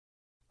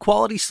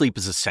Quality sleep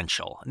is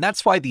essential, and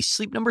that's why the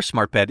Sleep Number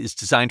Smart Bed is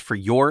designed for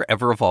your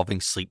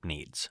ever-evolving sleep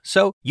needs.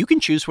 So you can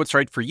choose what's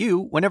right for you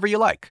whenever you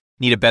like.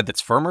 Need a bed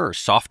that's firmer or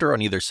softer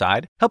on either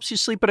side? Helps you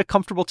sleep at a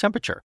comfortable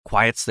temperature.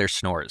 Quiets their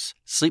snores.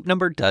 Sleep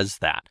Number does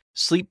that.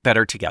 Sleep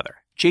better together.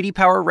 J.D.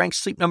 Power ranks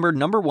Sleep Number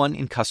 #1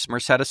 in customer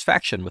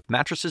satisfaction with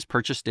mattresses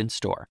purchased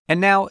in-store.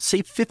 And now,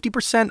 save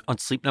 50% on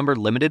Sleep Number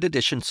limited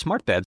edition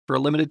smart beds for a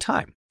limited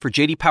time. For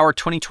J.D. Power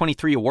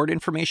 2023 award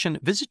information,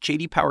 visit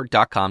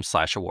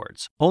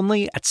jdpower.com/awards.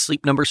 Only at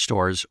Sleep Number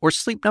stores or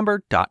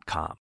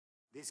sleepnumber.com.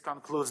 This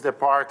concludes the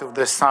part of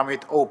the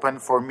summit open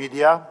for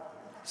media.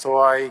 So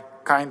I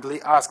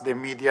kindly ask the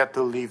media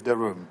to leave the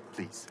room,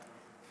 please.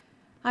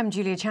 I'm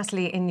Julia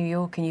Chatterley in New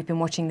York, and you've been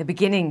watching the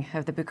beginning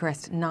of the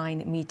Bucharest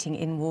 9 meeting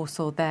in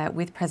Warsaw there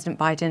with President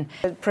Biden.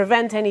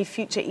 Prevent any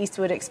future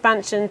eastward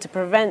expansion, to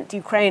prevent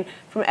Ukraine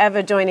from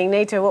ever joining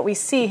NATO. What we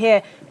see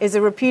here is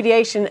a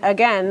repudiation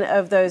again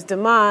of those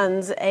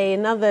demands,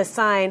 another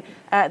sign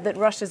that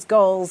Russia's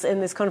goals in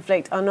this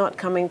conflict are not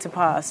coming to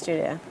pass,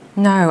 Julia.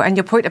 No, and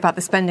your point about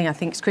the spending, I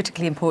think, is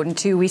critically important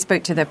too. We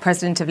spoke to the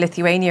president of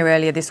Lithuania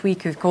earlier this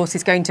week, who, of course,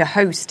 is going to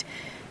host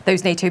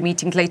those NATO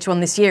meetings later on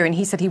this year, and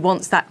he said he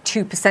wants that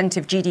 2%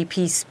 of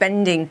GDP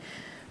spending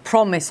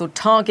promise or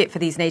target for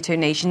these NATO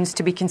nations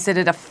to be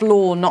considered a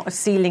floor, not a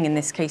ceiling in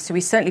this case. So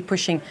he's certainly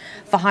pushing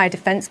for higher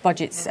defence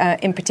budgets,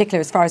 in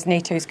particular as far as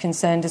NATO is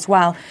concerned as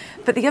well.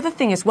 But the other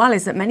thing as well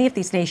is that many of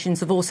these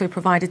nations have also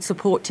provided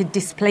support to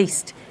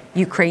displaced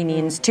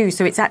Ukrainians too.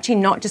 So it's actually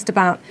not just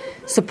about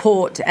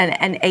support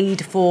and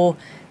aid for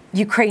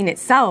Ukraine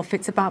itself.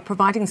 It's about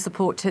providing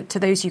support to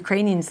those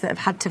Ukrainians that have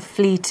had to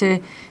flee to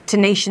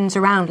nations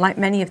around, like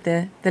many of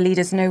the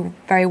leaders know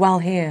very well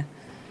here.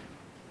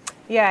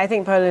 Yeah, I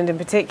think Poland in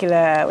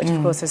particular, which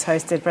of course has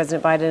hosted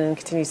President Biden and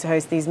continues to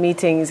host these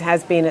meetings,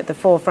 has been at the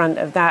forefront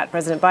of that.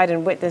 President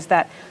Biden witnessed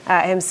that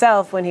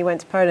himself when he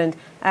went to Poland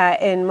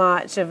in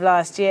March of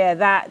last year.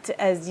 That,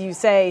 as you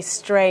say,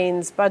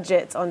 strains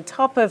budgets on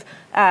top of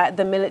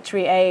the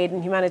military aid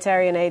and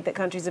humanitarian aid that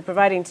countries are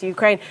providing to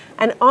Ukraine.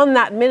 And on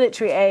that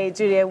military aid,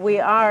 Julia, we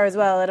are as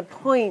well at a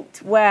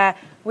point where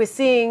we're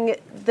seeing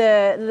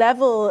the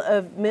level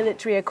of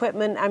military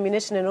equipment,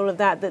 ammunition and all of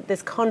that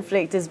this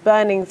conflict is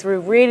burning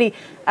through really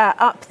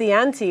up the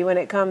ante when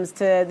it comes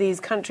to these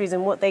countries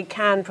and what they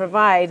can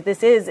provide.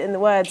 This is, in the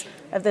words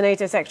of the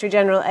NATO Secretary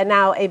General, and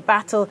now a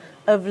battle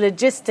of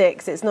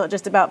logistics. It's not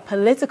just about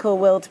political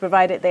will to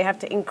provide it. They have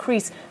to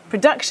increase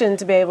production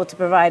to be able to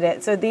provide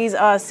it. So these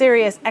are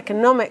serious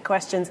economic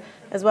questions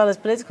as well as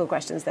political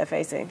questions they're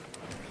facing.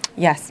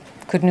 Yes,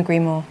 couldn't agree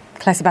more.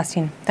 Claire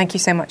Sebastian, thank you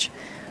so much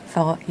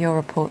for your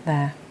report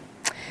there.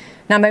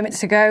 Now,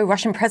 moments ago,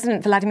 Russian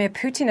President Vladimir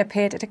Putin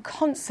appeared at a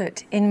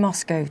concert in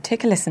Moscow.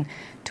 Take a listen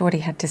to what he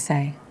had to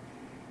say.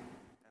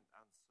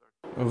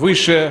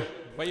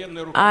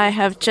 I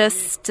have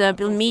just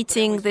been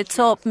meeting the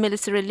top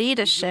military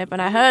leadership,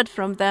 and I heard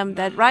from them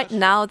that right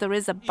now there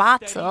is a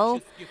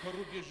battle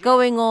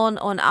going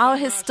on our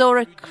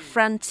historic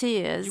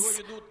frontiers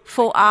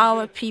for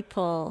our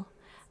people.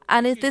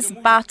 And this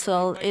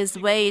battle is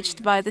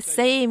waged by the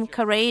same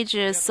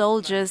courageous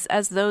soldiers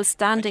as those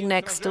standing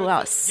next to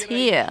us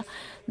here.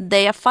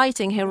 They are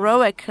fighting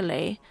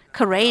heroically,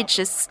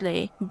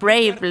 courageously,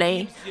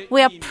 bravely.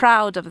 We are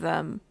proud of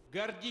them.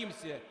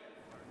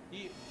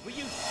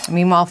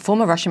 Meanwhile,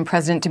 former Russian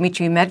President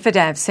Dmitry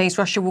Medvedev says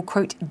Russia will,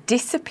 quote,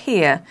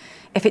 disappear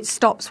if it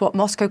stops what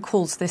Moscow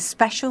calls the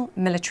special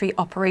military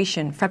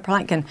operation. Fred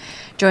Pralitkin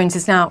joins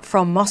us now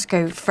from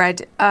Moscow.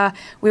 Fred,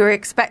 we were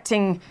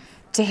expecting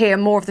to hear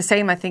more of the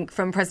same, I think,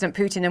 from President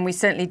Putin, and we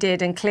certainly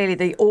did. And clearly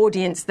the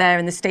audience there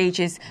in the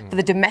stages for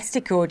the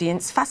domestic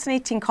audience,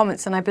 fascinating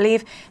comments. And I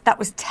believe that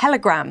was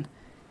Telegram,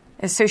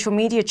 a social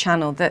media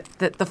channel, that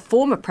the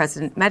former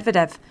President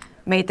Medvedev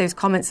made those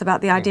comments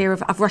about the idea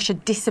of Russia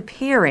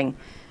disappearing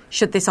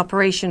should this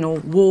operation or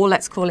war,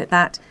 let's call it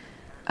that,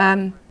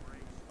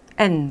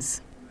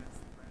 ends.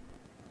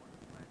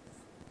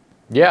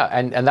 Yeah,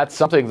 and that's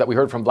something that we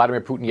heard from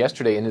Vladimir Putin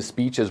yesterday in his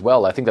speech as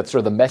well. I think that's sort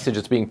of the message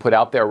that's being put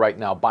out there right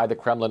now by the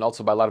Kremlin,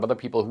 also by a lot of other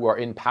people who are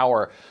in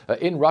power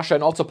in Russia,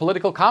 and also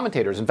political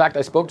commentators. In fact,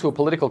 I spoke to a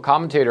political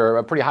commentator,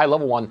 a pretty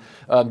high-level one,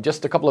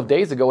 just a couple of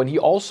days ago, and he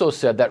also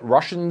said that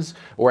Russians,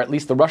 or at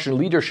least the Russian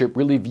leadership,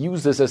 really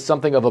views this as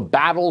something of a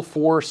battle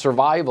for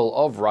survival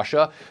of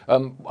Russia.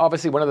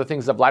 Obviously, one of the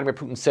things that Vladimir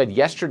Putin said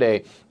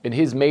yesterday in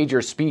his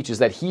major speech is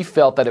that he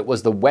felt that it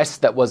was the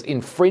West that was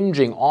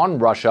infringing on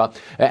Russia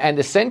and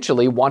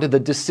essentially wanted the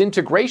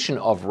disintegration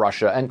of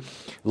Russia. And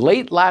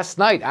late last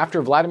night,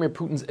 after Vladimir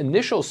Putin's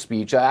initial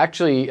speech, I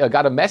actually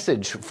got a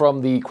message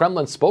from the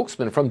Kremlin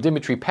spokesman, from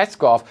Dmitry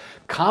Peskov,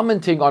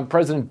 commenting on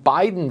President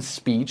Biden's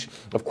speech,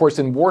 of course,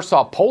 in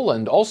Warsaw,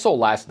 Poland, also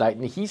last night.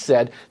 And he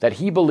said that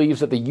he believes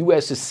that the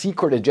U.S.'s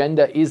secret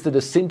agenda is the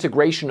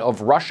disintegration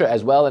of Russia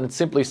as well, and it's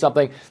simply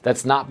something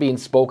that's not being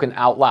spoken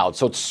out loud.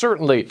 So it's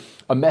certainly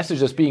a message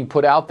that's being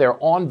put out there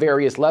on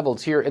various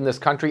levels here in this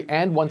country.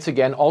 And once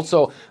again,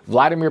 also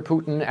Vladimir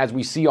Putin, as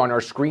we see on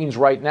our screens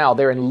right now,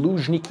 they're in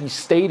Luzhniki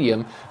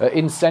Stadium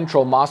in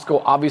central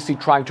Moscow, obviously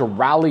trying to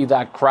rally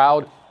that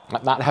crowd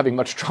not having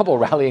much trouble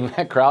rallying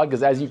that crowd,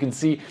 because as you can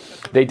see,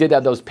 they did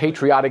have those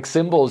patriotic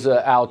symbols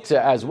out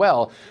as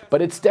well.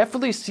 But it's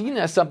definitely seen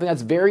as something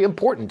that's very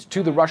important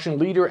to the Russian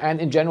leader and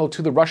in general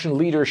to the Russian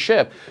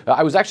leadership.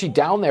 I was actually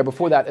down there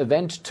before that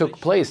event took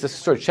place to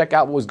sort of check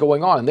out what was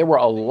going on. And there were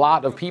a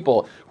lot of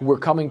people who were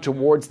coming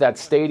towards that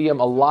stadium,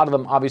 a lot of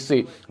them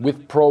obviously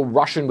with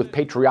pro-Russian, with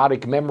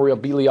patriotic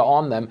memorabilia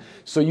on them.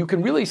 So you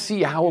can really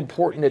see how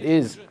important it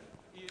is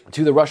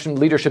to the Russian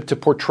leadership to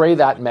portray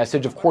that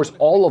message. Of course,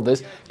 all of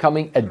this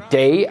coming a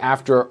day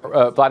after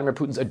Vladimir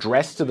Putin's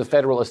address to the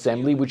Federal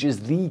Assembly, which is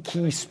the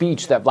key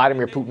speech that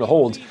Vladimir Putin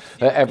holds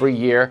every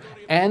year.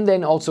 And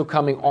then also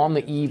coming on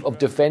the eve of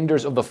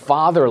Defenders of the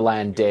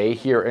Fatherland Day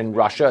here in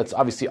Russia. It's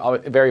obviously a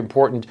very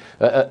important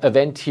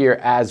event here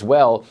as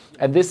well.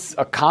 And this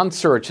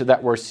concert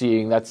that we're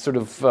seeing, that sort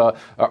of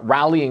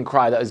rallying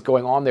cry that is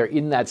going on there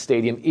in that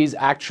stadium, is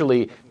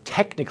actually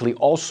technically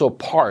also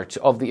part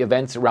of the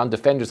events around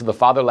Defenders of the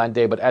Fatherland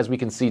Day. But as we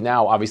can see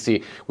now,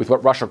 obviously, with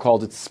what Russia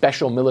calls its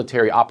special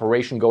military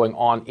operation going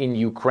on in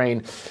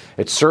Ukraine,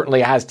 it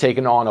certainly has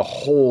taken on a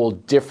whole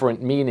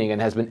different meaning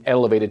and has been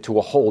elevated to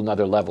a whole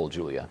nother level,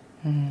 Julia.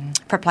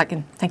 Fred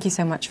Plugin, thank you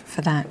so much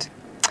for that.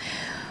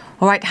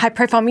 All right,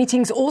 high-profile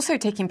meetings also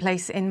taking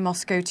place in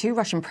Moscow too.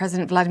 Russian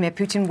President Vladimir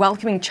Putin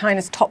welcoming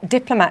China's top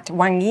diplomat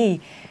Wang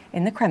Yi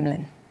in the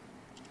Kremlin.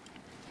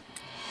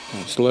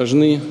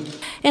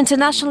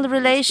 International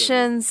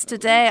relations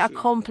today are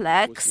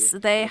complex.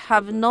 They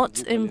have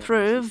not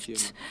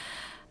improved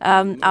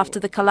after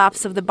the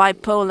collapse of the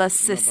bipolar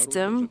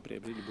system.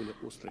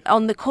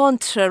 On the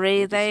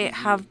contrary, they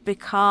have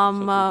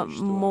become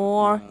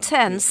more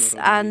tense.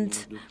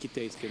 And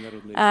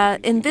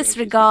in this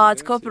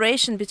regard,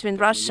 cooperation between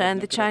Russia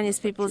and the Chinese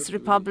People's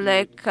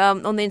Republic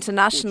on the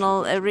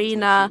international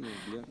arena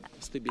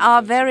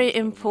are very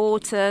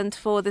important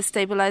for the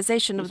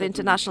stabilization of the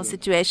international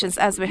situations,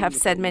 as we have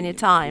said many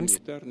times.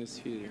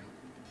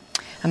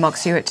 And Mark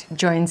Stewart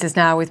joins us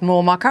now with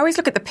more. Mark, I always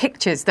look at the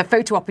pictures, the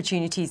photo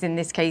opportunities in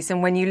this case.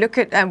 And when you look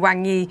at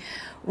Wang Yi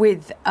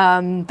with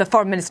the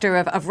foreign minister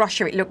of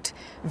Russia, it looked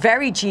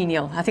very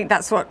genial. I think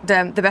that's what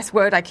the best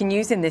word I can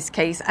use in this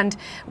case. And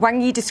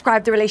Wang Yi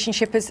described the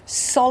relationship as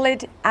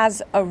solid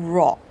as a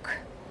rock.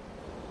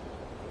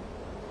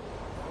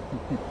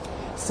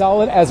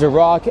 Solid as a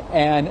rock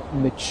and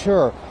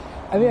mature.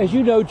 I mean, as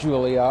you know,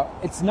 Julia,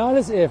 it's not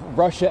as if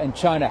Russia and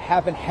China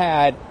haven't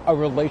had a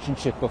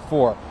relationship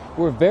before.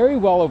 We're very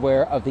well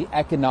aware of the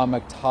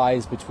economic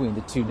ties between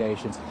the two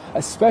nations,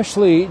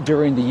 especially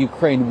during the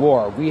Ukraine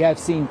war. We have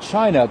seen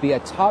China be a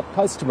top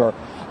customer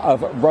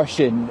of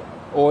Russian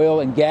oil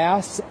and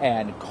gas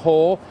and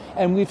coal,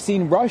 and we've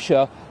seen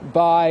Russia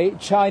buy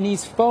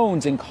Chinese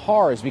phones and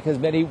cars because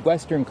many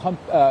Western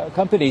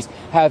companies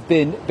have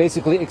been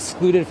basically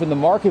excluded from the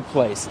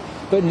marketplace.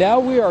 But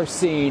now we are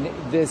seeing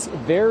this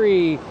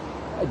very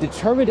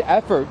determined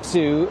effort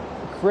to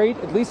create,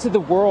 at least to the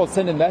world,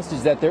 send a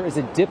message that there is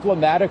a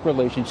diplomatic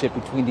relationship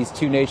between these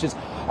two nations,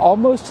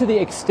 almost to the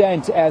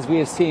extent as we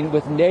have seen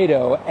with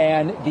NATO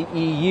and the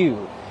EU.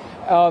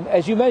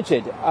 As you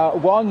mentioned,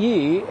 Wang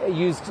Yi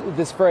used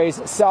this phrase,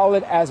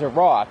 solid as a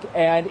rock.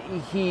 And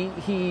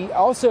he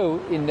also,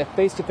 in a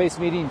face-to-face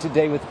meeting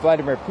today with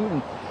Vladimir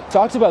Putin,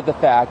 talked about the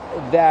fact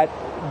that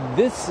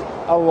this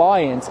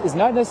alliance is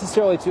not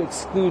necessarily to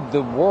exclude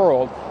the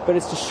world, but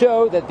it's to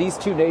show that these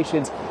two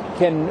nations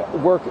can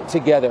work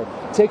together.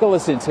 Take a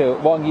listen to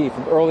Wang Yi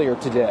from earlier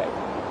today.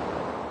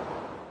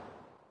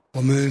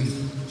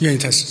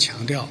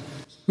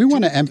 We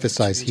want to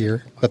emphasize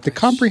here that the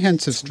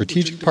comprehensive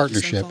strategic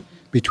partnership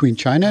between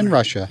China and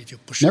Russia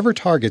never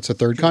targets a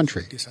third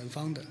country.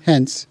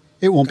 Hence,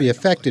 it won't be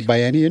affected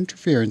by any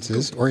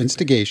interferences or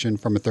instigation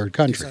from a third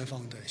country.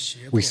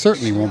 We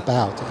certainly won't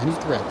bow to any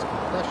threats or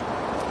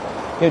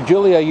pressure.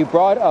 Julia, you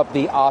brought up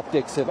the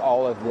optics of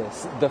all of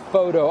this, the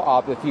photo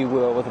op, if you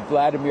will, with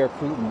Vladimir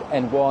Putin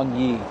and Wang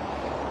Yi.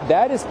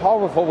 That is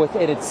powerful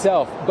within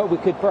itself, but we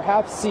could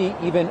perhaps see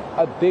even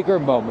a bigger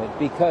moment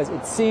because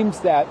it seems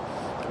that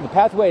the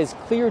pathway is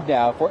cleared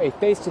now for a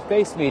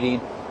face-to-face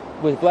meeting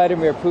with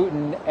Vladimir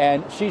Putin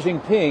and Xi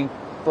Jinping,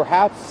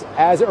 perhaps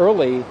as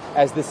early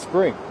as this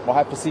spring. We'll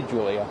have to see,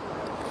 Julia.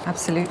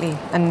 Absolutely.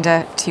 And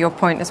to your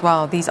point as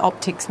well, these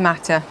optics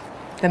matter.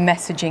 The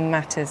messaging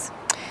matters.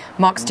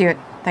 Mark Stewart,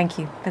 thank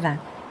you for that.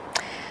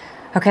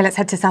 OK, let's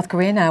head to South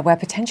Korea now, where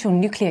potential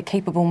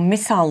nuclear-capable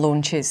missile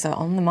launches are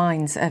on the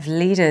minds of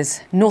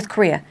leaders. North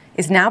Korea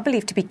is now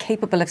believed to be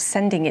capable of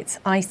sending its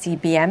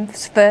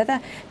ICBMs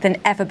further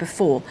than ever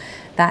before.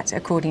 That,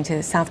 according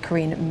to South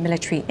Korean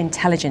military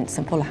intelligence.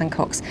 And Paula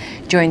Hancock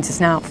joins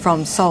us now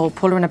from Seoul.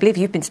 Paula, and I believe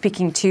you've been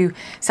speaking to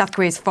South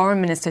Korea's foreign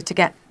minister to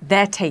get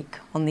their take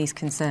on these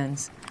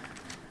concerns.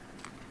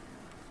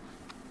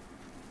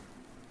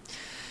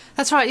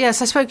 That's right,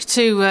 yes. I spoke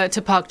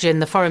to Park Jin,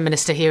 the foreign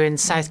minister here in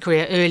South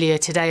Korea, earlier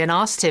today and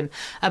asked him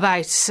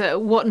about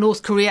what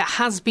North Korea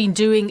has been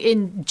doing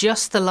in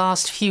just the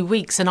last few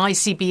weeks. An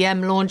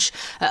ICBM launch,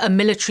 a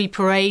military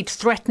parade,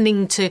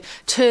 threatening to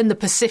turn the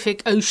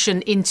Pacific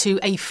Ocean into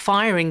a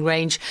firing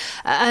range.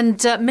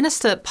 And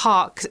Minister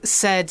Park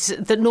said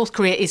that North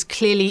Korea is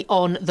clearly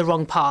on the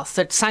wrong path,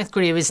 that South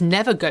Korea is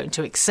never going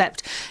to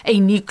accept a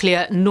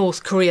nuclear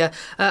North Korea,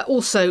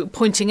 also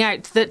pointing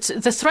out that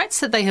the threats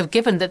that they have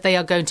given, that they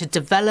are going to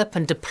develop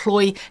and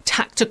deploy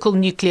tactical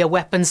nuclear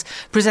weapons,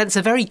 presents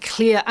a very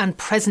clear and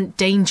present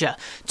danger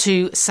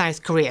to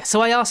South Korea.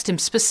 So I asked him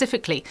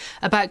specifically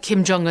about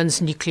Kim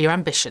Jong-un's nuclear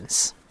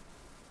ambitions.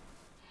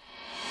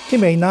 He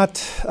may not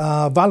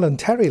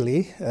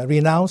voluntarily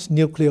renounce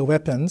nuclear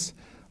weapons,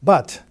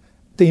 but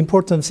the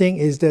important thing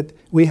is that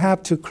we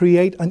have to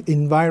create an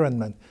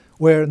environment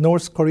where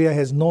North Korea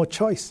has no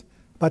choice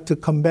but to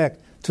come back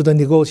to the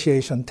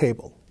negotiation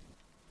table.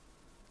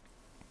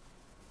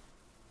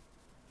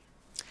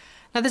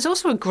 Now, there's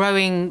also a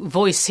growing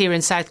voice here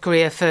in South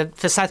Korea for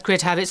South Korea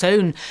to have its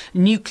own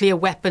nuclear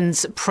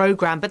weapons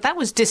program, but that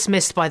was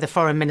dismissed by the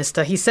foreign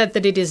minister. He said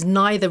that it is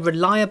neither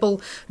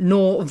reliable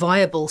nor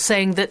viable,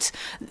 saying that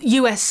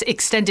US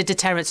extended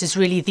deterrence is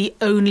really the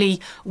only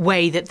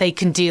way that they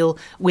can deal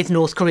with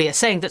North Korea,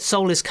 saying that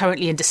Seoul is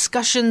currently in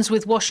discussions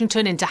with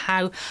Washington into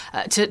how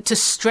to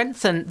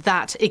strengthen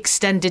that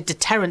extended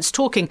deterrence,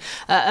 talking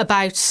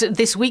about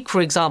this week,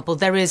 for example,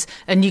 there is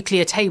a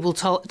nuclear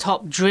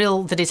tabletop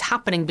drill that is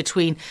happening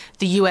between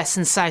the US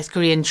and South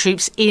Korean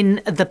troops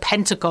in the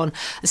Pentagon,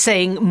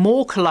 saying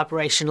more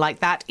collaboration like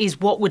that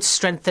is what would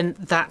strengthen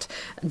that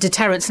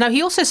deterrence. Now,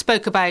 he also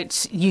spoke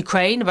about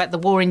Ukraine, about the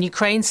war in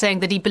Ukraine,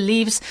 saying that he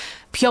believes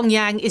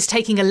Pyongyang is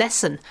taking a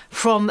lesson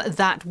from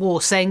that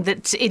war, saying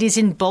that it is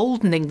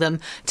emboldening them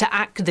to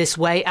act this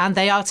way, and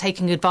they are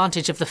taking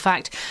advantage of the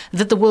fact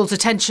that the world's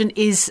attention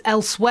is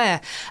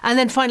elsewhere. And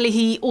then finally,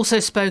 he also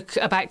spoke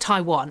about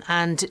Taiwan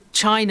and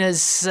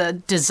China's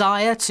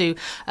desire to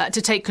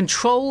take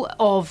control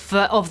of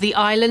the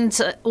island,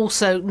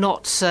 also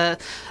not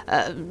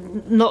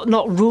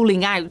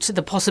ruling out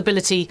the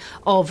possibility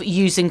of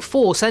using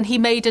force. And he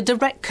made a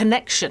direct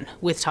connection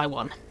with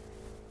Taiwan.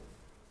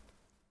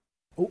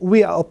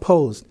 We are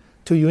opposed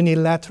to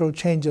unilateral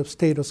change of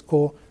status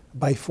quo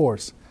by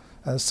force.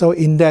 So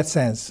in that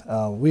sense,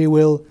 we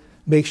will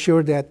make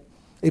sure that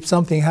if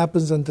something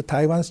happens on the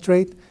Taiwan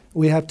Strait,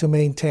 we have to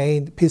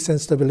maintain peace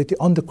and stability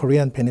on the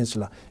Korean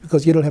Peninsula,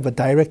 because it will have a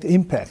direct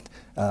impact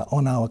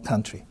on our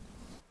country.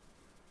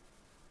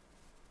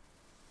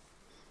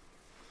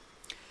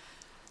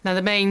 Now,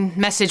 the main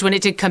message when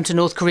it did come to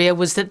North Korea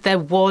was that there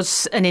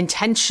was an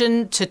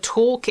intention to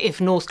talk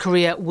if North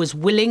Korea was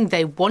willing.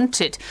 They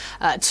wanted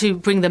to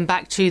bring them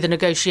back to the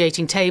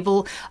negotiating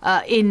table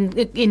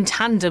in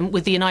tandem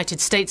with the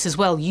United States as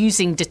well,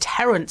 using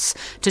deterrence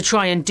to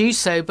try and do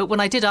so. But when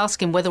I did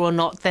ask him whether or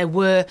not there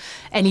were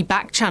any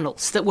back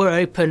channels that were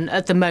open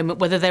at the moment,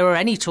 whether there were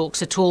any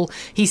talks at all,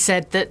 he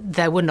said that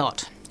there were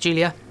not.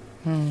 Julia?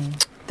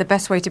 The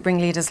best way to bring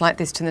leaders like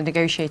this to the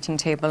negotiating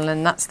table,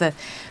 and that's the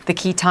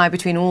key tie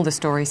between all the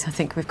stories I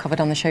think we've covered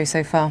on the show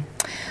so far.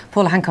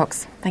 Paula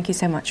Hancox, thank you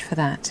so much for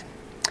that.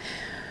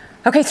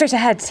 OK, straight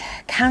ahead,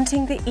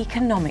 counting the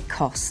economic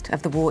cost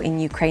of the war in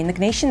Ukraine. The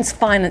nation's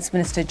finance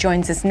minister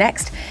joins us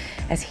next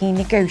as he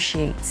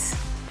negotiates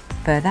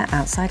further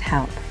outside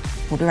help.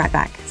 We'll be right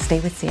back. Stay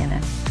with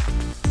CNN.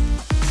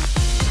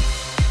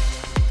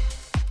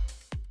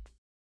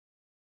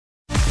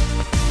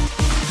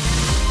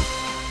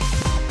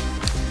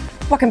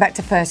 Welcome back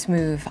to First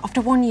Move.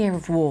 After 1 year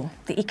of war,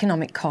 the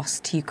economic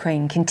cost to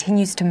Ukraine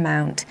continues to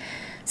mount.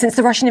 Since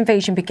the Russian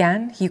invasion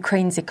began,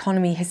 Ukraine's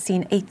economy has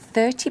seen a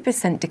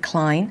 30%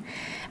 decline.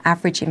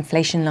 Average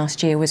inflation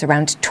last year was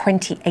around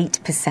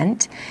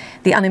 28%.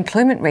 The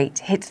unemployment rate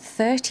hit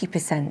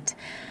 30%.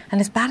 And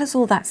as bad as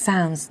all that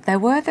sounds, there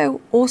were, though,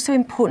 also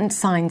important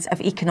signs of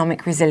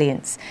economic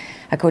resilience.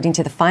 According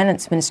to the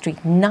Finance Ministry,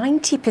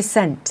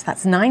 90%,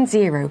 that's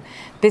 90,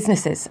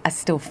 businesses are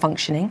still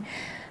functioning.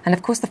 And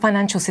of course, the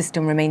financial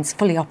system remains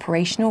fully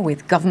operational,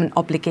 with government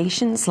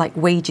obligations like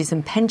wages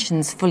and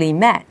pensions fully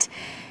met.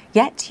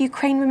 Yet,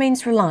 Ukraine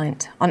remains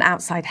reliant on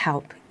outside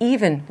help.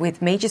 Even with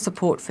major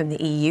support from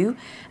the EU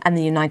and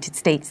the United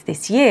States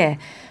this year,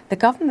 the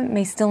government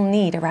may still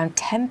need around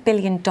 $10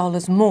 billion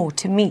more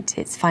to meet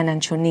its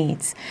financial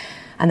needs.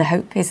 And the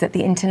hope is that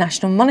the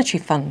International Monetary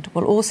Fund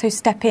will also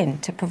step in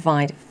to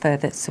provide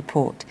further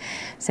support.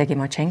 Serhiy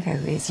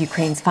Marchenko is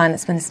Ukraine's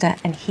finance minister,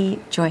 and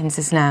he joins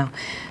us now.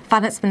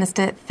 Finance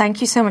Minister,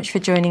 thank you so much for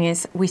joining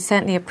us. We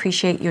certainly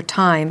appreciate your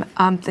time.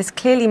 There's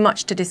clearly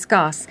much to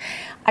discuss.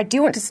 I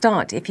do want to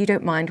start, if you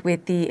don't mind,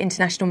 with the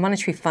International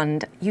Monetary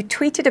Fund. You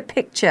tweeted a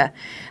picture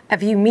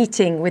of you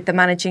meeting with the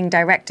managing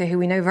director, who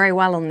we know very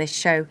well on this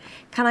show.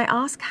 Can I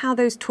ask how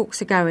those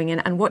talks are going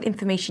and what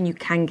information you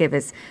can give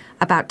us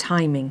about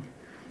timing?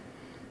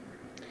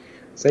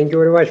 Thank you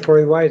very much for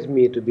inviting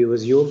me to be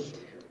with you.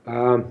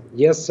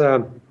 Yes,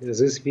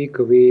 this week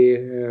we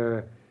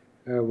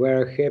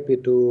very happy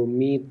to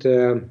meet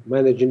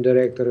managing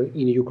director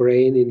in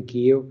Ukraine, in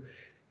Kiev.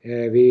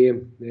 We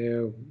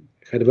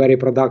had very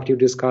productive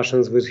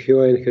discussions with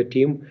her and her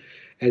team.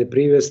 And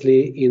previously,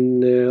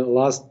 in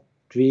last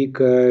week,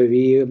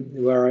 we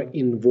were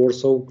in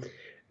Warsaw.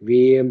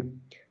 We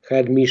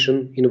had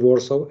mission in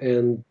Warsaw,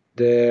 and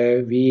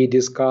we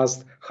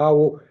discussed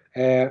how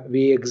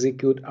we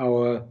execute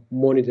our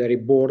monetary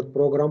board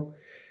program,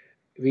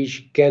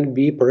 which can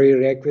be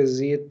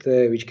prerequisite,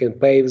 which can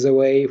pave the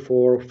way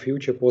for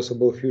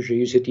possible future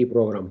UCT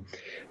program.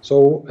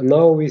 So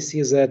now we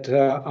see that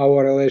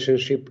our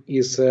relationship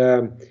is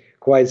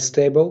quite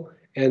stable,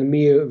 and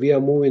we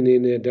are moving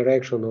in a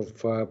direction of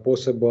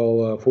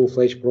possible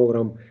full-fledged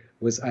program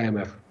with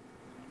IMF.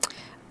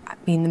 I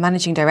mean, the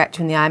managing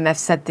director in the IMF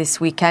said this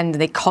weekend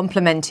they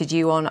complimented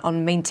you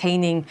on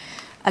maintaining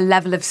a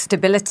level of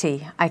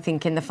stability, I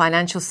think, in the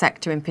financial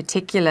sector in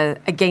particular,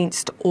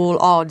 against all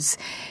odds.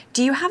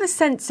 Do you have a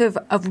sense of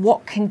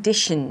what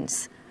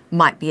conditions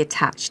might be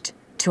attached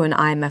to an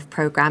IMF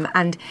programme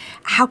and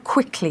how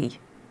quickly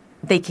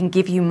they can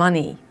give you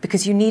money?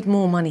 Because you need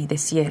more money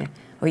this year,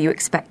 or you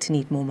expect to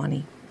need more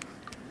money.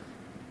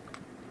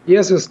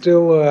 Yes, we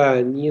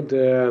still need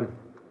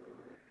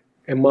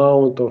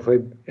amount of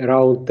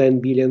around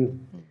 $10 billion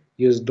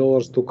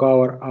to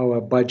cover our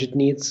budget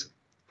needs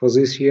for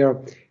this year,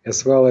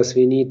 as well as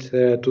we need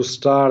to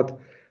start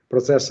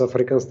process of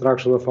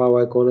reconstruction of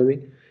our economy.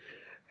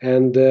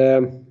 And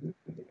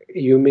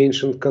you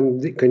mentioned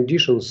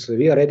conditions.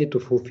 We are ready to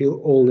fulfill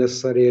all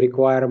necessary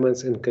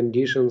requirements and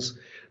conditions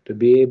to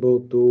be able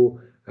to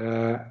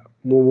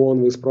move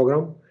on with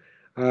program.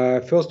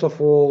 First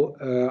of all,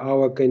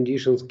 our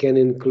conditions can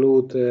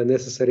include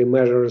necessary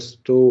measures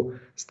to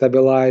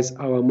stabilize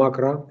our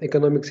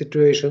macroeconomic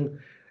situation,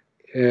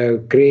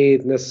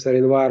 create necessary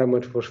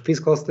environment for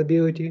fiscal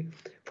stability,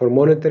 for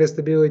monetary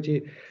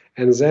stability,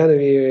 and then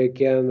we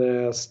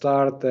can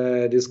start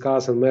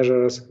discussing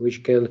measures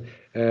which can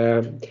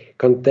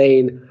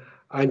contain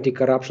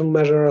anti-corruption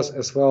measures,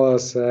 as well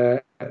as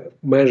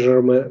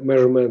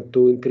measurement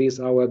to increase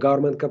our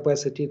government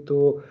capacity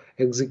to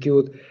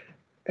execute,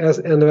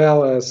 and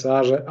well as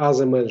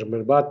other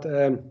management. But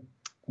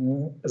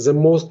the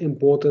most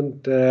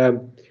important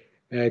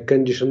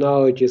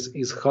conditionalities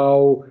is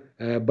how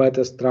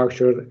better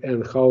structured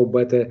and how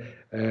better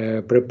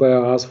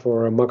prepare us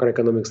for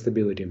macroeconomic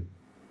stability.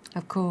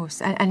 Of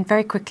course. And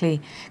very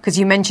quickly, because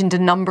you mentioned a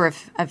number of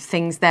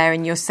things there,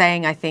 and you're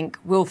saying, I think,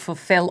 we'll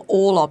fulfill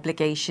all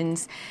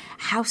obligations.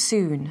 How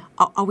soon?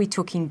 Are we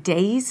talking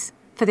days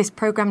for this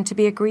program to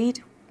be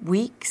agreed?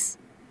 Weeks?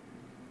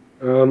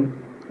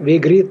 We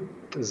agreed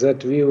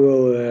that we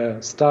will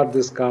start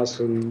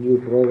discussing new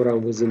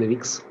program within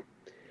weeks.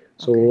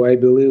 So I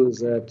believe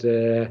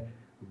that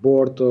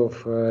board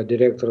of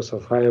directors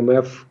of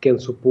IMF can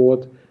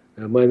support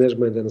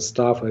management and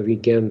staff, and we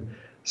can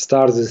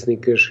start this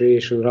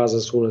negotiation rather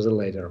sooner than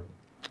later.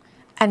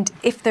 And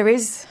if there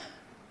is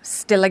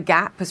still a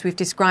gap, as we've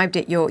described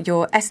it,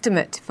 your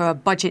estimate for a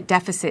budget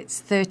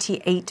deficit's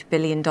 $38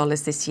 billion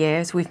this year,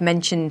 as we've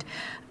mentioned,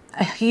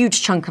 a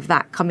huge chunk of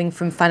that coming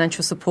from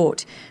financial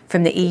support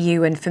from the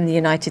EU and from the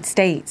United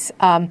States.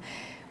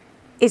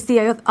 Is the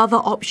other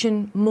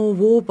option more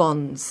war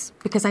bonds?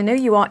 Because I know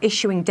you are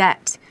issuing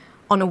debt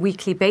on a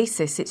weekly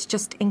basis. It's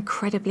just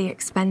incredibly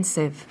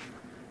expensive.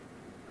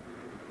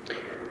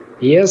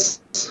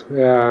 Yes,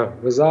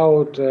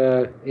 without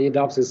any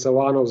doubt, it's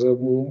one of the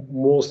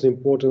most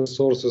important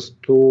sources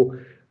to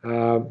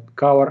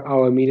cover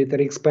our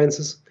military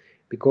expenses,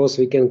 because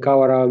we can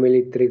cover our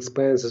military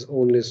expenses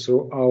only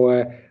through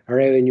our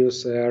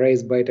revenues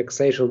raised by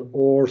taxation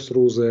or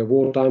through the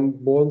wartime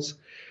bonds.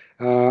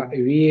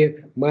 We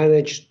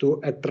managed to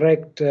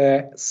attract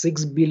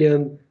 $6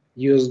 billion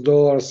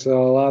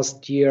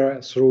last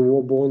year through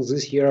war bonds.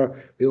 This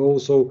year, we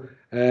also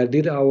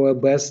did our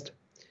best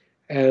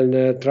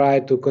and try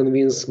to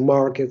convince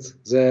markets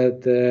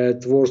that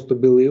it's worth to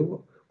believe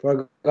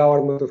for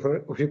government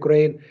of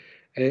Ukraine.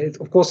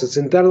 Of course, it's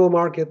internal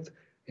market.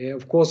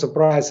 Of course, the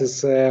price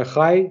is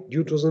high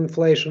due to the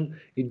inflation,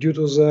 due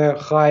to the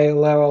high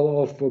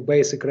level of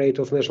basic rate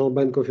of National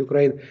Bank of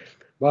Ukraine.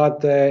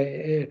 But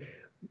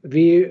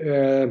we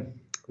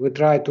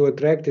try to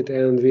attract it,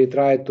 and we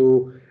try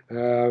to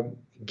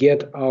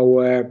get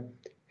our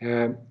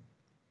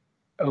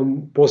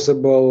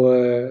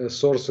possible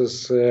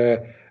sources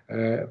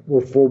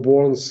for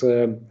bonds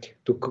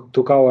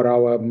to cover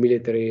our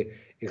military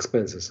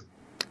expenses.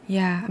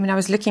 Yeah, I mean, I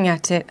was looking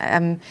at it,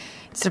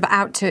 sort of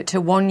out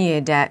to 1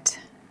 year debt,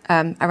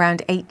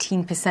 around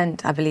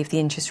 18%, I believe, the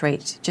interest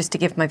rate, just to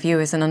give my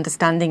viewers an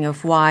understanding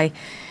of why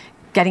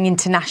getting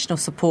international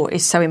support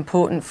is so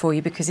important for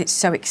you, because it's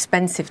so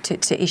expensive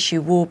to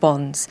issue war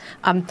bonds.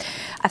 I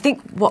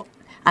think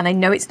and I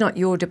know it's not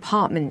your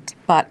department,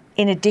 but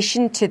in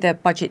addition to the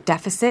budget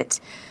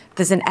deficit,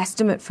 there's an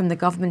estimate from the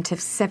government of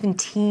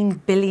 $17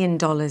 billion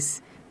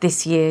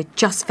this year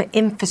just for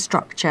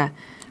infrastructure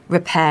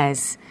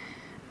repairs.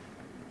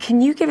 Can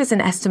you give us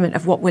an estimate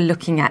of what we're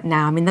looking at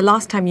now? I mean, the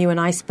last time you and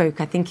I spoke,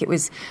 I think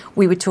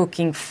we were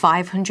talking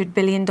 $500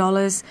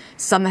 billion.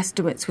 Some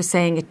estimates were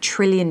saying $1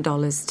 trillion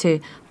to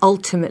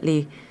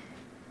ultimately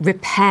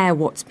repair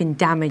what's been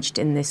damaged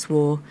in this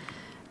war.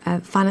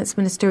 Finance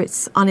Minister,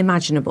 it's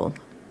unimaginable,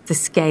 the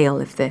scale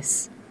of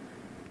this.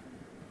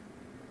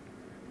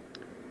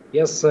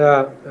 Yes,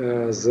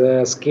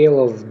 the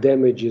scale of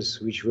damages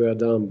which were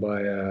done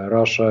by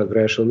Russia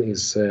aggression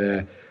is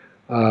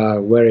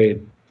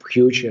very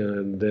huge,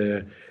 and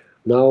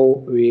now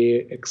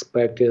we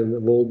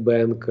expecting World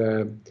Bank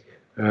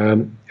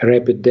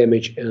rapid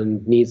damage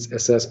and needs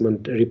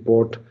assessment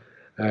report,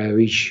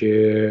 which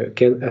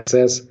can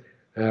assess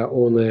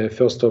on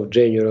 1st of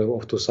January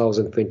of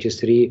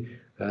 2023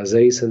 the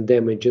recent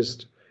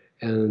damages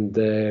and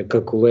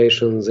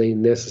calculations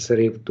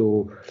necessary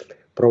to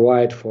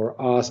provide for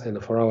us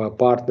and for our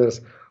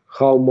partners.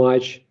 How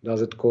much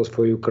does it cost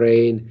for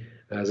Ukraine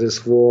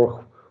this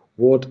war?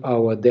 What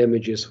our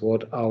damages,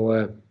 what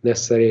our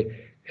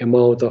necessary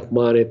amount of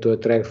money to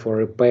attract for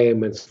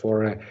repayments,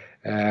 for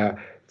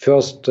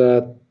first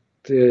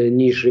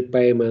niche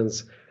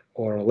repayments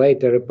or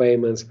later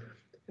repayments.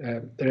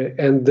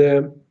 And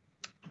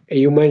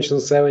you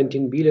mentioned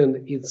 17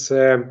 billion. It's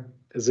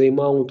the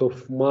amount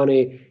of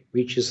money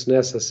which is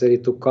necessary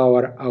to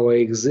cover our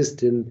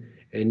existing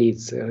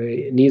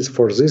needs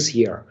for this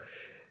year.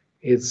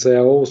 It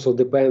also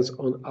depends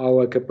on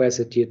our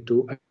capacity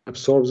to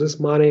absorb this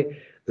money.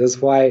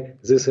 That's why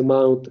this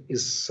amount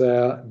is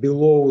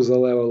below the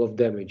level of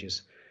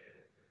damages.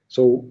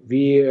 So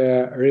we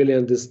really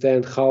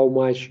understand how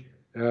much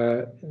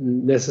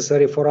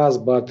necessary for us,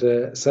 but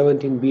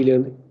 17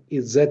 billion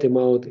is that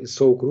amount is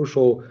so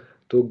crucial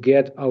to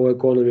get our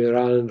economy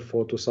running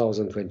for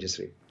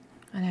 2023.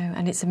 I know,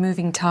 and it's a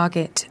moving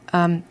target.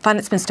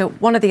 Finance Minister,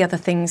 one of the other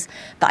things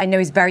that I know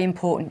is very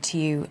important to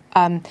you,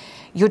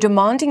 you're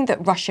demanding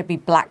that Russia be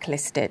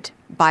blacklisted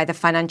by the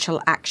Financial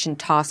Action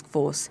Task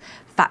Force,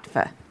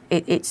 FATFA,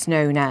 it's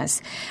known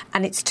as.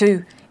 And it's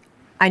to,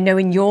 I know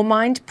in your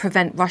mind,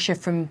 prevent Russia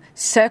from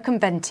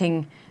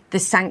circumventing the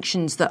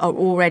sanctions that are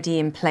already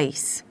in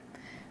place.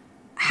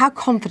 How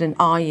confident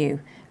are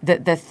you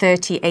that the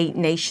 38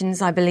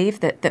 nations, I believe,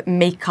 that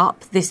make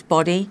up this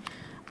body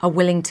are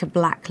willing to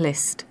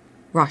blacklist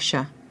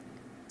Russia?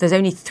 There's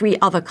only 3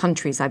 other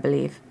countries, I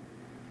believe.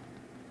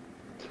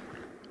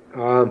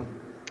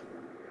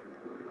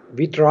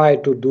 We try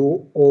to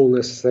do all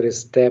necessary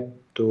steps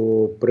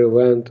to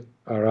prevent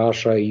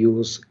Russia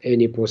use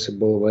any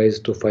possible ways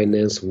to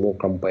finance war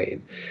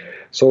campaign.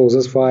 So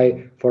that's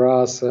why for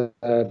us,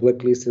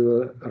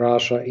 blacklisting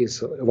Russia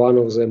is one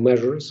of the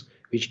measures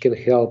which can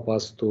help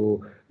us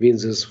to win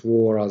this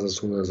war as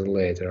soon as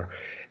later.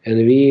 And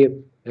we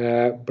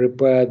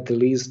prepared the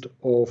list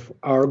of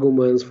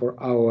arguments for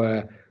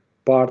our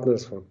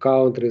partners, for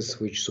countries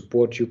which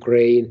support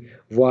Ukraine,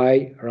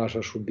 why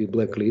Russia should be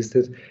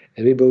blacklisted.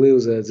 And we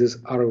believe that these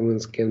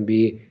arguments can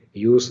be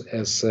used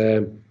as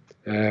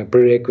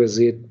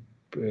prerequisite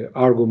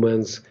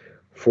arguments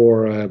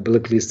for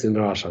blacklisting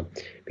Russia.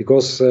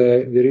 Because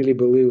we really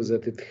believe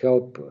that it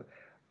helps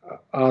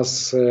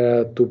us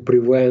to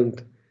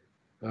prevent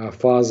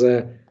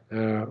further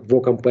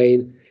war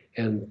campaign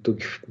and to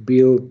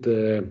build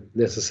the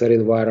necessary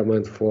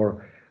environment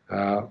for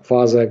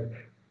further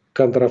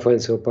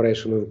counteroffensive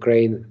operation of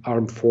Ukraine,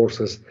 armed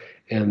forces,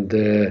 and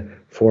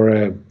for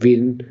a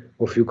win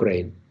of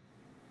Ukraine.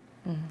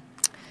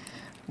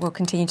 We'll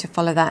continue to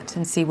follow that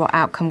and see what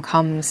outcome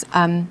comes.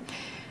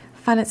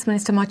 Finance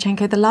Minister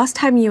Marchenko, the last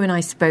time you and I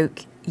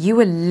spoke, you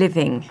were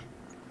living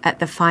at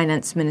the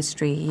Finance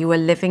Ministry. You were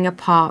living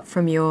apart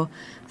from your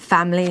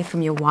family,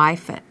 from your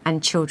wife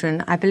and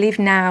children. I believe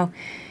now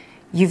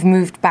you've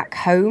moved back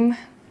home,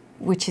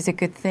 which is a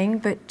good thing.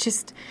 But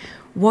just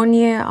 1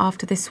 year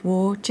after this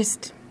war,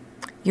 just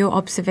your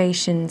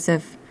observations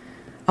of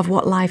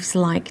what life's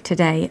like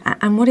today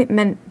and what it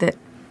meant that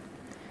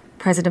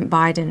President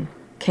Biden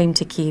came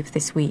to Kyiv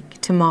this week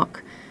to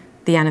mark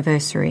the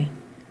anniversary.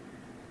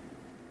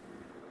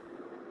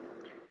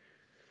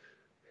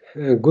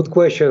 Good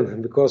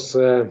question, because,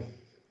 to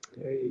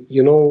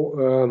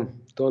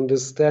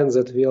understand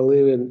that we are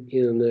living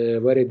in a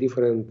very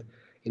different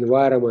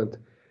environment,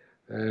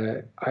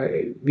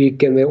 we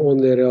can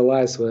only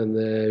realize when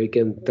we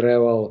can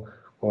travel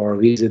or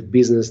visit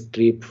business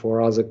trip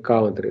for other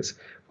countries.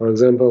 For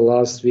example,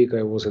 last week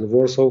I was in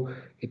Warsaw.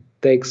 It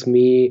takes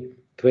me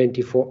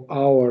 24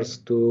 hours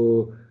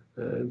to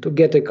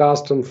get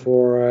accustomed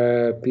for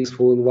a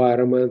peaceful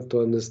environment,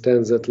 to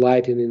understand that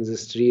lighting in the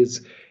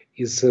streets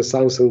is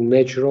something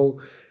natural,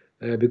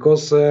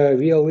 because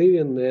we are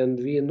living and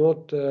we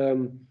not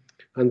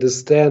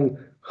understand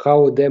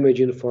how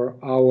damaging for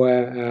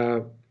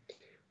our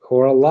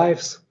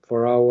lives,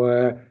 for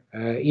our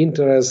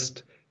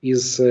interest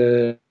is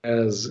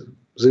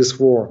this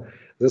war.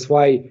 That's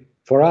why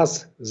for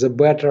us the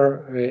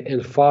better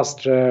and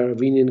faster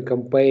winning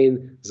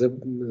campaign,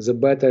 the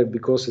better,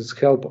 because it's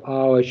help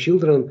our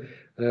children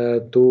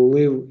to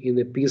live in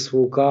a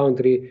peaceful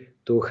country,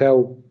 to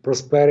have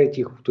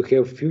prosperity, to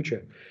have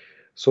future.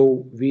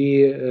 So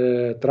we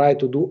try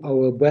to do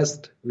our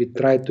best. We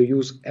try to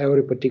use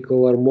every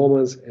particular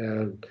moment.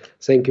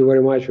 Thank you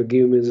very much for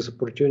giving me this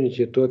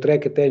opportunity to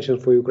attract attention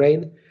for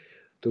Ukraine,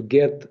 to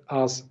get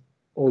us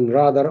on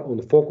radar,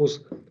 on focus,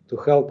 to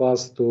help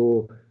us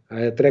to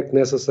attract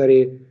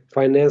necessary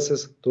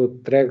finances, to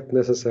attract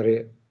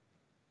necessary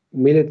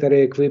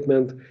military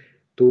equipment,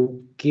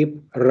 to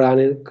keep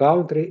running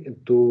country,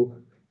 to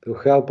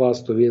help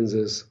us to win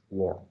this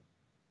war.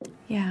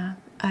 Yeah.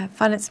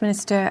 Finance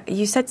Minister,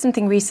 you said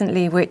something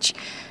recently which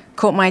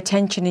caught my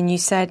attention, and you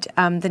said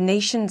the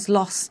nation's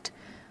lost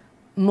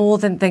more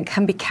than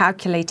can be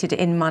calculated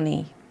in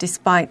money,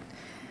 despite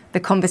the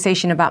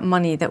conversation about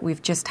money that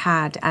we've just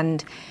had.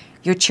 And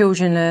your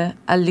children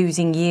are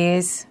losing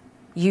years,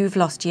 you've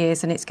lost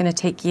years, and it's going to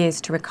take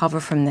years to recover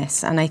from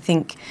this. And I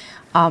think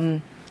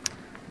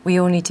we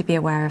all need to be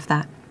aware of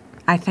that.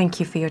 I thank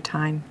you for your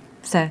time.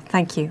 Sir,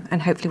 thank you,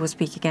 and hopefully we'll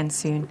speak again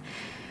soon.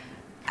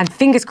 And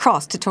fingers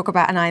crossed to talk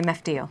about an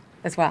IMF deal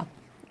as well.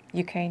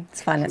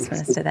 Ukraine's finance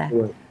minister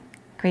there.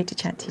 Great to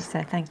chat to you,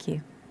 sir. Thank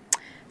you.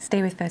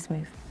 Stay with First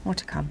Move. More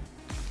to come.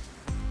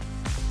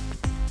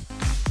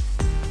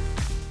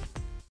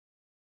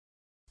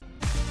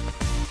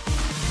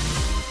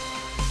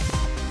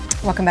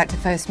 Welcome back to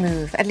First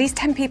Move. At least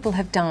 10 people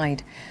have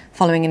died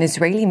following an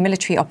Israeli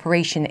military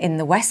operation in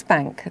the West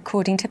Bank,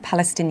 according to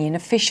Palestinian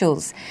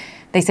officials.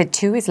 They said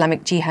 2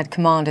 Islamic Jihad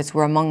commanders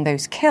were among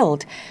those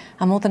killed,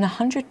 and more than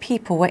 100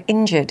 people were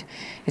injured.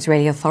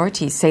 Israeli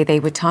authorities say they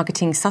were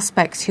targeting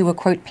suspects who were,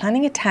 quote,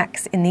 planning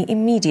attacks in the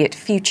immediate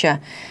future.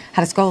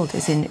 Hadas Gold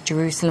is in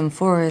Jerusalem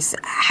for us.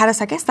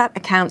 Hadas, I guess that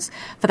accounts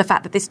for the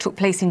fact that this took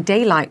place in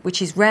daylight,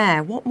 which is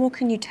rare. What more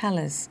can you tell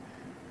us?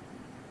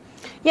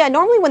 Yeah,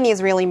 normally when the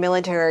Israeli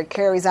military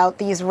carries out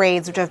these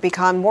raids, which have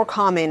become more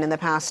common in the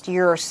past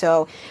year or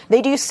so, they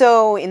do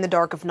so in the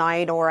dark of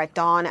night or at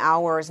dawn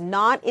hours,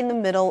 not in the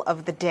middle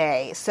of the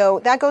day. So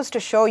that goes to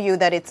show you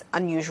that it's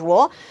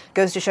unusual.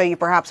 Goes to show you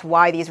perhaps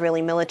why the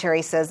Israeli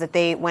military says that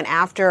they went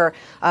after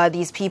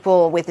these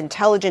people with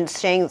intelligence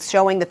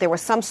showing that there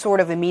was some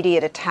sort of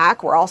immediate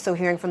attack. We're also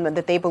hearing from them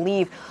that they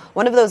believe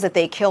one of those that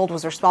they killed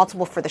was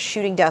responsible for the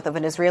shooting death of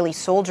an Israeli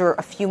soldier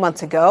a few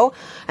months ago.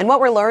 And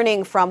what we're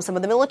learning from some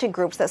of the militant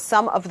groups that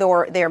some of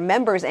their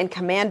members and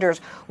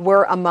commanders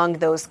were among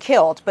those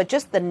killed. But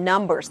just the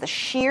numbers, the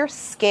sheer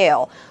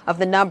scale of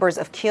the numbers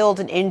of killed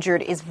and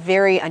injured is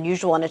very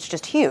unusual, and it's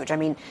just huge. I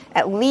mean,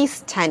 at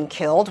least 10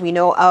 killed. We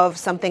know of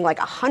something like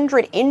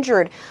 100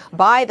 injured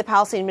by the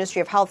Palestinian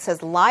Ministry of Health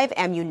says live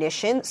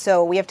ammunition.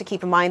 So we have to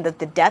keep in mind that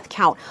the death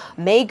count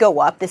may go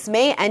up. This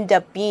may end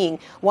up being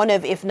one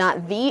of, if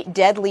not the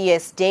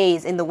deadliest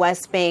days in the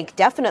West Bank,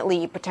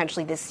 definitely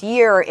potentially this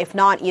year, if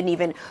not in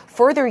even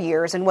further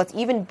years, and what's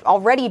even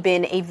already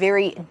been a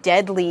very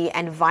deadly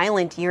and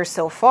violent year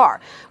so far.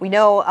 We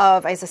know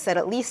of, as I said,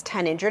 at least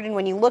 10 injured. And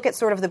when you look at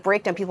sort of the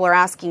breakdown, people are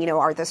asking,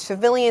 are the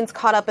civilians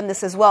caught up in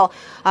this as well?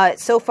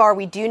 So far,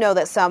 we do know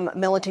that some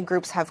militant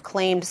groups have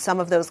claimed some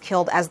of those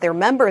killed as their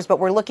members, but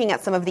we're looking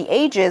at some of the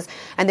ages,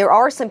 and there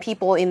are some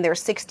people in their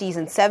 60s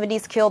and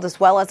 70s killed, as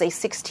well as a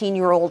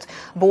 16-year-old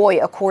boy,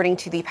 according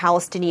to the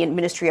Palestinian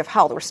Ministry of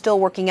Health. We're still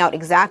working out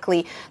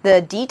exactly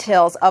the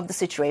details of the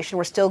situation.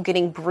 We're still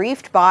getting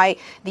briefed by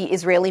the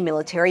Israeli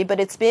military, but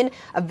it's been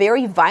a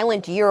very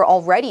violent year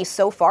already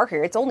so far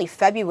here. It's only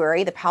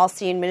February. The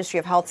Palestinian Ministry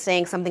of Health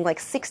saying something like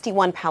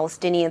 61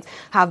 Palestinians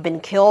have been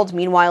killed.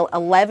 Meanwhile,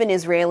 11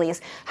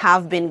 Israelis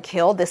have been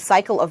killed. This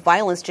cycle of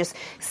violence just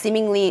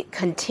seemingly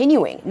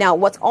continuing. Now,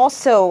 what's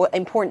also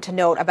important to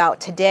note about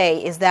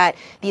today is that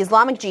the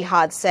Islamic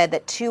Jihad said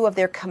that 2 of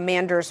their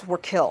commanders were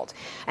killed.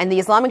 And the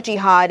Islamic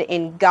Jihad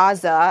in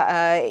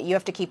Gaza, you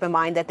have to keep in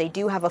mind that they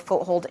do have a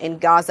foothold in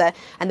Gaza,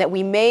 and that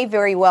we may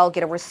very well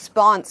get a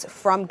response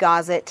from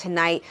Gaza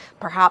tonight,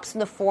 perhaps in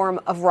the form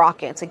of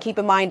rockets. And keep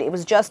in mind, it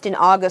was just in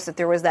August that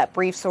there was that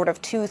brief sort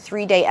of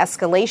 2-3 day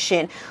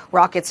escalation,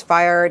 rockets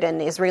fired and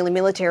the Israeli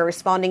military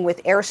responding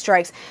with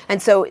airstrikes.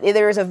 And so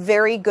there is a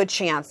very good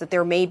chance that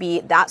there may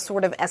be that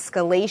sort of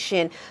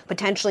escalation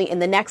potentially in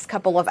the next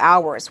couple of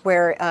hours,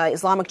 where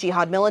Islamic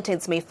Jihad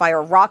militants may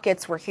fire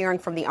rockets. We're hearing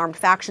from the armed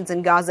factions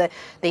in Gaza.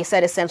 They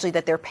said essentially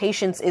that their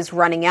patience is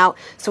running out.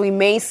 So we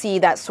may see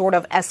that sort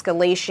of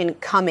escalation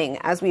coming.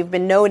 As we've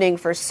been noting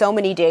for so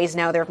many days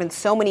now, there have been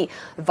so many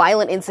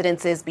violent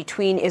incidences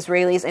between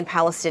Israelis and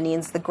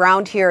Palestinians. The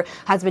ground here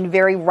has been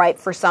very ripe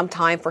for some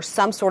time for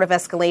some sort of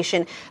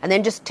escalation. And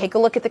then just take a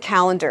look at the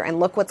calendar and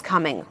look what's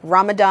coming.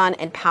 Ramadan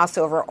and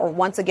Passover are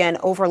once again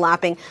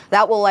overlapping.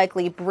 That will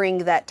likely bring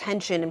that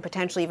tension and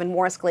potentially even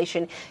more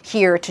escalation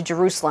here to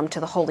Jerusalem, to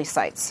the holy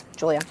sites.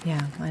 Julia?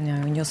 Yeah, I know.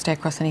 And you'll stay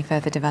across any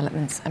further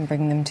developments and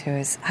bring them to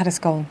us. Hadas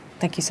Gold,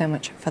 thank you so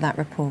much for that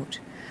report.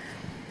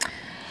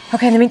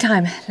 Okay, in the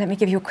meantime, let me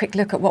give you a quick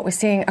look at what we're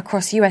seeing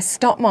across US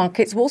stock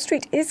markets. Wall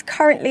Street is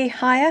currently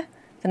higher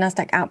The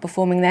Nasdaq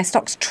outperforming their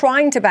stocks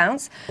trying to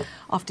bounce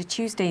after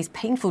Tuesday's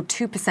painful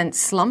 2%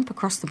 slump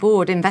across the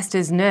board.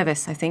 Investors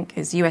nervous, I think,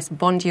 as US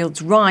bond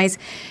yields rise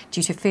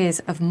due to fears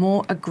of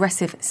more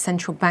aggressive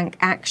central bank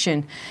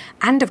action.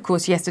 And, of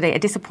course, yesterday, a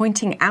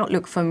disappointing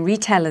outlook from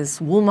retailers,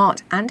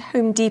 Walmart and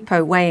Home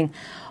Depot, weighing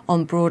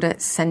on broader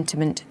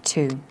sentiment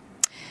too.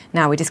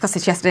 Now, we discussed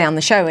this yesterday on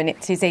the show, and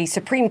it is a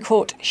Supreme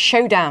Court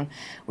showdown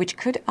which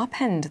could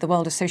upend the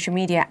world of social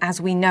media as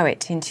we know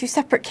it. In two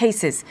separate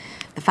cases,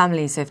 the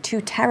families of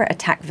two terror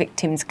attack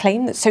victims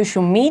claim that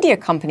social media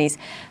companies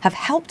have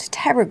helped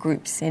terror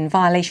groups in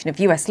violation of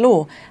US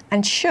law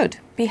and should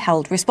be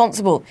held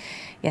responsible.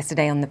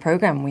 Yesterday on the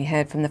programme, we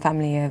heard from the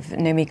family of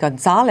Noemi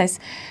Gonzalez,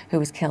 who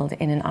was killed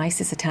in an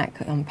ISIS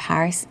attack on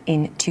Paris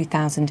in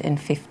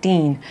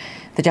 2015.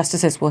 The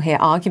justices will hear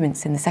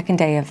arguments in the second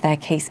day of their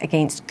case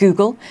against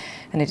Google,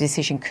 and a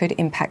decision could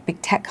impact big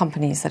tech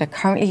companies that are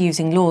currently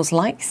using laws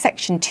like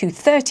Section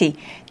 230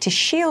 to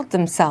shield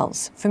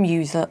themselves from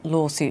user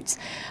lawsuits.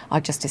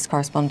 Our justice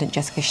correspondent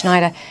Jessica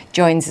Schneider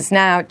joins us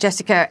now.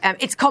 Jessica,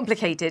 it's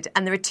complicated,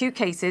 and there are two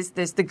cases.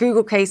 There's the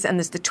Google case and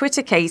there's the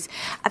Twitter case.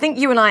 I think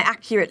you and I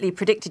accurately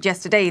predicted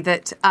yesterday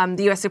that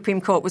the US Supreme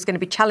Court was going to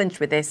be challenged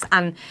with this,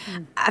 and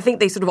I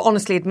think they sort of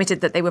honestly admitted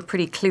that they were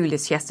pretty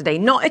clueless yesterday,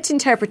 not at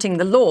interpreting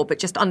the law, but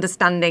just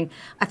understanding,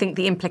 I think,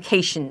 the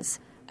implications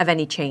of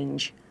any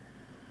change.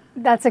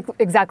 That's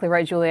exactly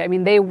right, Julia. I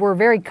mean, they were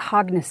very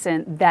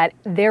cognizant that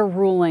their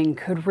ruling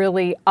could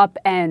really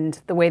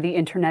upend the way the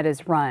internet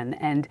is run.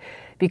 And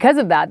because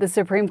of that, the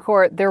Supreme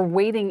Court, they're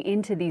wading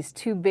into these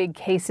two big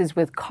cases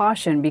with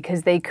caution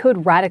because they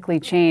could radically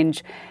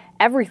change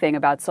everything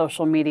about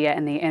social media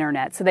and the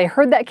internet. So they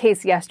heard that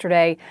case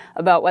yesterday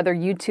about whether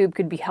YouTube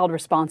could be held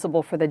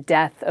responsible for the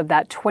death of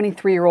that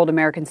 23-year-old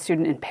American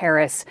student in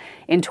Paris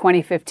in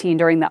 2015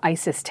 during the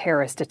ISIS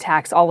terrorist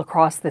attacks all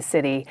across the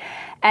city.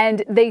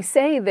 And they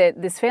say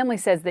that this family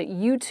says that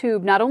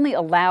YouTube not only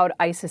allowed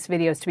ISIS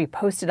videos to be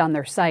posted on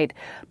their site,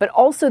 but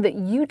also that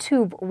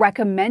YouTube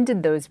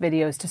recommended those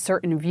videos to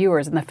certain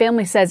viewers. And the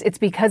family says it's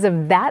because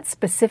of that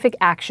specific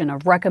action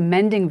of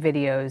recommending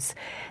videos.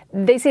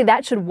 They say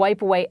that should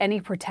wipe away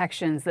any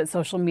protections that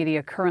social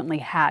media currently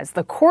has.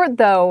 The court,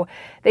 though,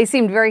 they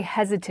seemed very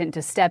hesitant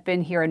to step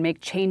in here and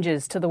make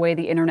changes to the way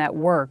the internet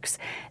works.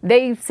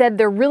 They said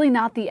they're really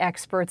not the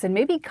experts, and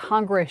maybe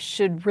Congress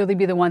should really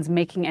be the ones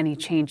making any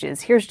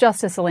changes. Here's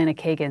Justice Elena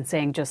Kagan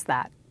saying just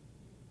that.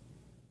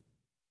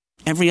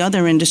 Every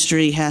other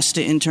industry has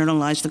to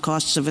internalize the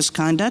costs of its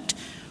conduct.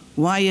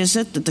 Why is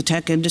it that the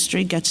tech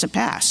industry gets a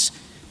pass?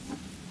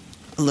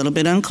 A little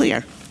bit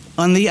unclear.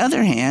 On the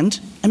other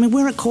hand, I mean,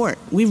 we're a court.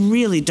 We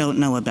really don't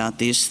know about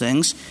these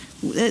things.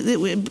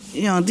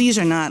 These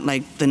are not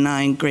like the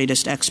 9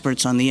 greatest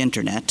experts on the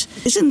internet.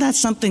 Isn't that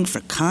something for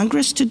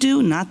Congress to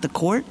do, not the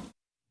court?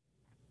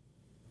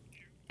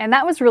 And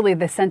that was really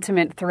the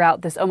sentiment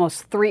throughout this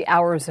almost 3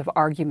 hours of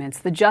arguments.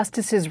 The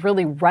justices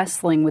really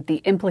wrestling with the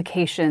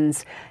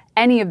implications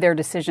any of their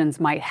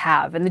decisions might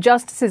have. And the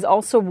justices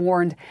also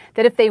warned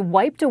that if they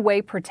wiped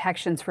away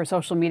protections for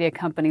social media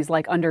companies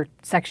like under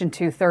Section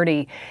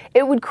 230,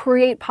 it would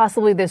create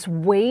possibly this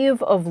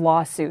wave of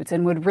lawsuits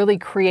and would really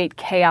create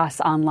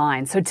chaos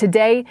online. So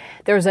today,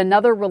 there's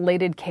another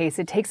related case.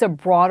 It takes a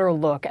broader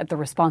look at the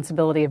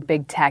responsibility of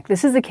big tech.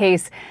 This is a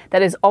case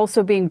that is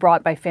also being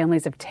brought by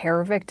families of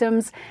terror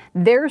victims.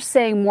 They're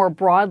saying more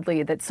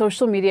broadly that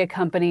social media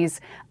companies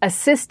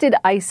assisted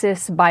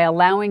ISIS by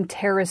allowing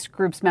terrorist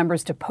groups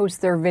members to post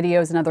their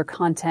videos and other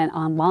content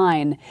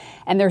online.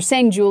 And they're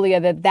saying, Julia,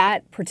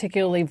 that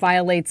particularly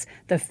violates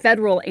the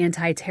federal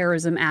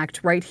Anti-Terrorism Act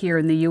right here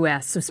in the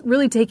U.S. So it's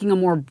really taking a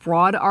more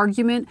broad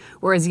argument,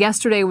 whereas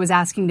yesterday was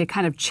asking to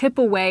kind of chip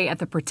away at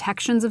the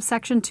protections of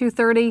Section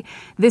 230.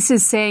 This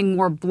is saying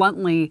more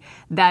bluntly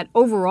that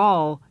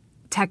overall,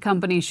 tech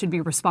companies should be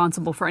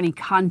responsible for any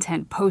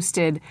content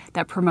posted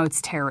that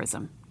promotes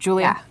terrorism.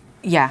 Julia?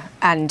 Yeah.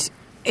 And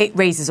it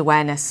raises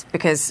awareness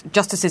because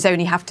justices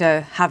only have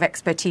to have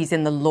expertise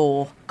in the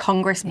law.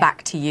 Congress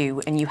back to you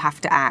and you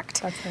have to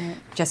act. That's right.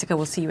 Jessica,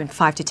 we'll see you in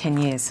 5 to 10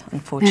 years,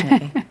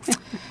 unfortunately.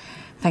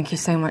 Thank you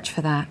so much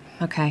for that.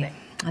 Okay.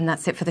 And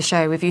that's it for the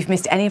show. If you've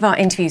missed any of our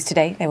interviews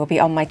today, they will be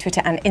on my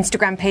Twitter and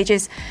Instagram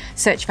pages.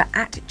 Search for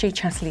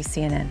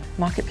 @JChatterleyCNN.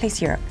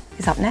 Marketplace Europe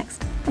is up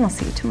next, and I'll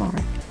see you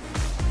tomorrow.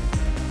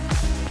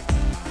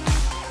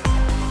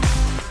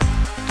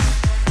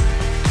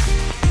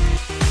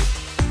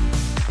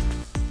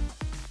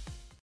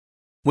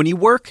 When you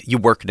work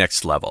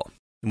next level.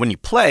 And when you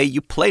play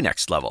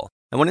next level.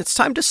 And when it's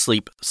time to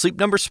sleep, Sleep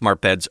Number smart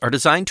beds are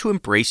designed to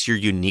embrace your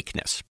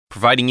uniqueness,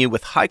 providing you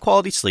with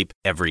high-quality sleep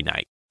every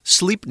night.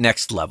 Sleep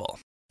next level.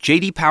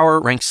 J.D.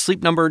 Power ranks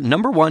Sleep Number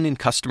 #1 in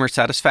customer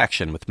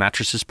satisfaction with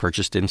mattresses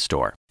purchased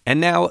in-store. And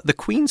now, the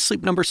Queen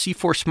Sleep Number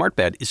C4 smart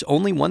bed is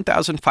only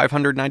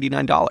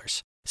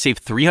 $1,599.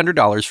 Save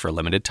 $300 for a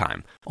limited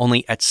time,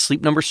 only at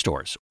Sleep Number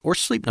stores or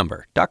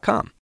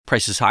sleepnumber.com.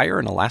 Prices higher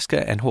in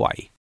Alaska and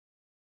Hawaii.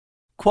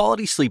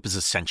 Quality sleep is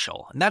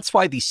essential, and that's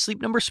why the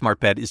Sleep Number smart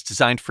bed is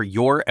designed for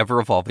your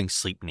ever-evolving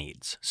sleep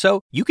needs.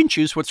 So you can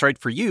choose what's right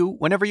for you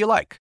whenever you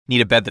like. Need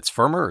a bed that's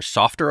firmer or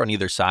softer on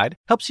either side?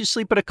 Helps you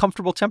sleep at a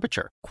comfortable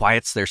temperature.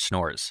 Quiets their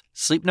snores.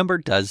 Sleep Number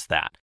does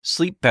that.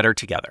 Sleep better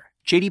together.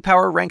 J.D.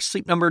 Power ranks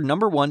Sleep Number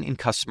 #1 in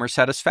customer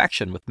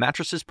satisfaction with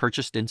mattresses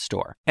purchased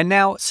in-store. And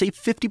now, save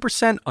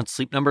 50% on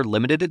Sleep Number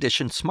limited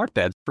edition smart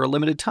beds for a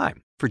limited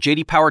time. For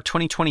J.D. Power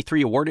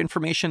 2023 award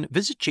information,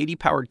 visit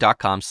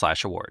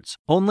jdpower.com/awards.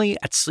 Only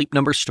at Sleep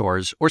Number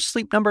stores or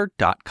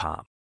sleepnumber.com.